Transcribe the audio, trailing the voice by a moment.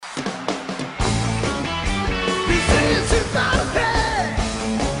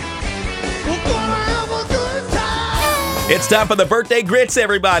It's time for the birthday grits,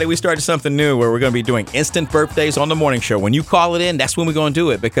 everybody. We started something new where we're going to be doing instant birthdays on the morning show. When you call it in, that's when we're going to do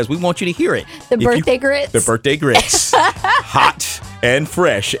it because we want you to hear it. The birthday grits? The birthday grits. Hot and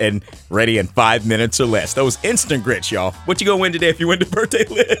fresh and ready in 5 minutes or less. Those instant grits, y'all. What you going to win today if you win the birthday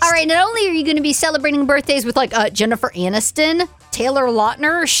list? All right, not only are you going to be celebrating birthdays with Jennifer Aniston, Taylor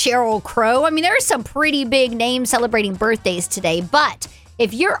Lautner, Sheryl Crow. I mean, there are some pretty big names celebrating birthdays today, but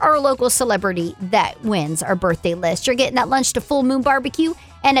if you're our local celebrity that wins our birthday list, you're getting that lunch to Full Moon Barbecue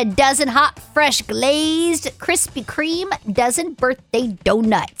and a dozen hot, fresh, glazed, Krispy Kreme dozen birthday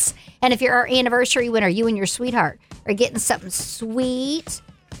donuts. And if you're our anniversary winner, you and your sweetheart are getting something sweet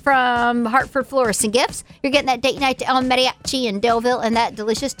from Hartford Florists and Gifts. You're getting that date night to El Mariachi in Delville and that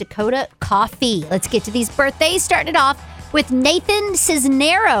delicious Dakota coffee. Let's get to these birthdays. Starting it off with Nathan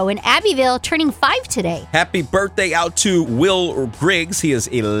Cisnero in Abbeville, turning 5 today. Happy birthday out to Will Griggs. He is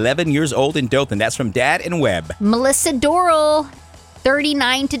 11 years old in Dothan. That's from Dad and Webb. Melissa Dorrell,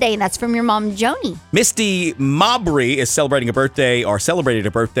 39 today, and that's from your mom, Joni. Misty Mabry is celebrating a birthday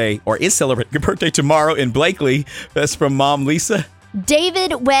tomorrow in Blakely. That's from Mom, Lisa.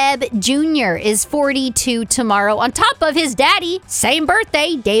 David Webb Jr. is 42 tomorrow. On top of his daddy, same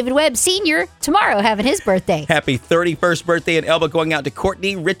birthday, David Webb Sr. tomorrow having his birthday. Happy 31st birthday in Elba going out to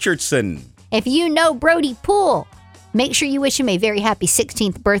Courtney Richardson. If you know Brody Poole, make sure you wish him a very happy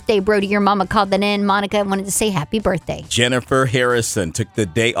 16th birthday. Brody, your mama called that in. Monica wanted to say happy birthday. Jennifer Harrison took the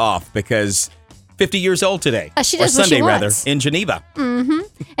day off because 50 years old today. She does or what she Sunday, rather, wants. in Geneva. Mm-hmm.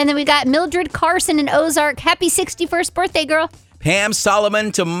 And then we got Mildred Carson in Ozark. Happy 61st birthday, girl. Pam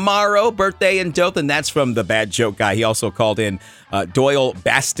Solomon tomorrow, birthday in Dothan. That's from the Bad Joke Guy. He also called in Doyle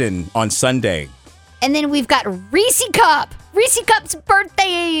Baston on Sunday. And then we've got Reese Cup. Reese Cup's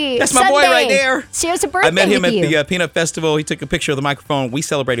birthday. That's my Sunday. boy right there. Shares a birthday I met him with at you. the Peanut Festival. He took a picture of the microphone. We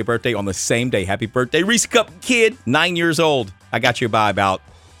celebrated birthday on the same day. Happy birthday, Reese Cup kid, 9 years old. I got you by about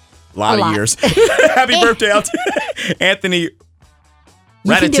a lot of years. Happy birthday out to Anthony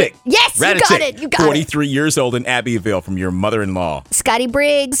Ratatic. Yes, you got it. You got 43 years old in Abbeville from your mother-in-law. Scotty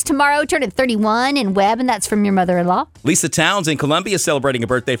Briggs tomorrow turning 31 in Webb, and that's from your mother-in-law. Lisa Towns in Columbia celebrating a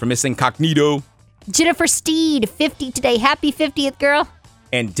birthday from Miss Incognito. Jennifer Steed, 50 today. Happy 50th, girl.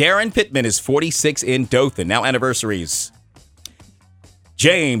 And Darren Pittman is 46 in Dothan. Now anniversaries.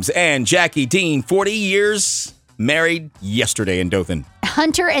 James and Jackie Dean, 40 years, married yesterday in Dothan.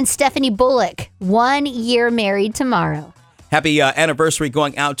 Hunter and Stephanie Bullock, 1 year married tomorrow. Happy anniversary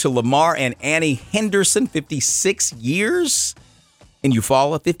going out to Lamar and Annie Henderson, 56 years in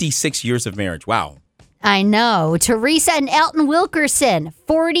Eufaula, 56 years of marriage. Wow. I know. Teresa and Elton Wilkerson,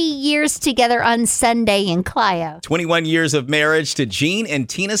 40 years together on Sunday in Clio. 21 years of marriage to Gene and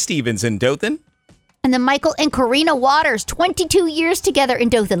Tina Stevens in Dothan. And then Michael and Karina Waters, 22 years together in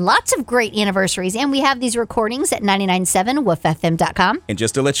Dothan. Lots of great anniversaries. And we have these recordings at 997woofm.com. And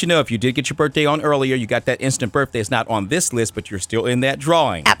just to let you know, if you did get your birthday on earlier, you got that instant birthday. It's not on this list, but you're still in that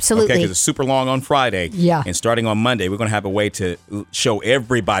drawing. Absolutely. Okay, because it's super long on Friday. Yeah. And starting on Monday, we're going to have a way to show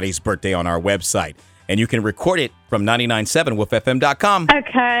everybody's birthday on our website. And you can record it from 997woofm.com.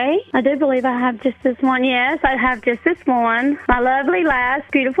 Okay. I do believe I have just this one. Yes, I have just this one. My lovely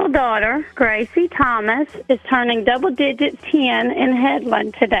last beautiful daughter, Gracie Thomas, is turning double digits 10 in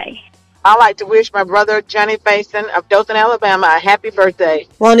Headland today. I'd like to wish my brother, Johnny Faison of Dothan, Alabama, a happy birthday.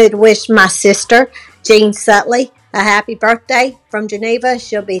 Wanted to wish my sister, Jean Sutley, a happy birthday from Geneva.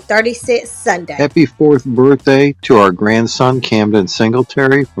 She'll be 36 Sunday. Happy 4th birthday to our grandson, Camden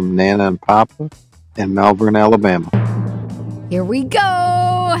Singletary, from Nana and Papa in Malvern, Alabama. Here we go.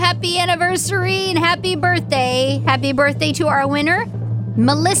 Happy anniversary and happy birthday. Happy birthday to our winner,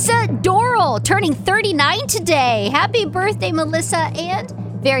 Melissa Dorrell, turning 39 today. Happy birthday, Melissa, and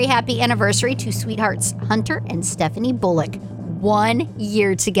very happy anniversary to sweethearts Hunter and Stephanie Bullock. 1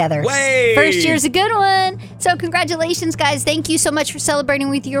 year together. Way! First year's a good one. So congratulations, guys. Thank you so much for celebrating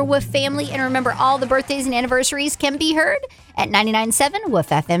with your WOOF family. And remember, all the birthdays and anniversaries can be heard at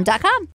 997woofm.com.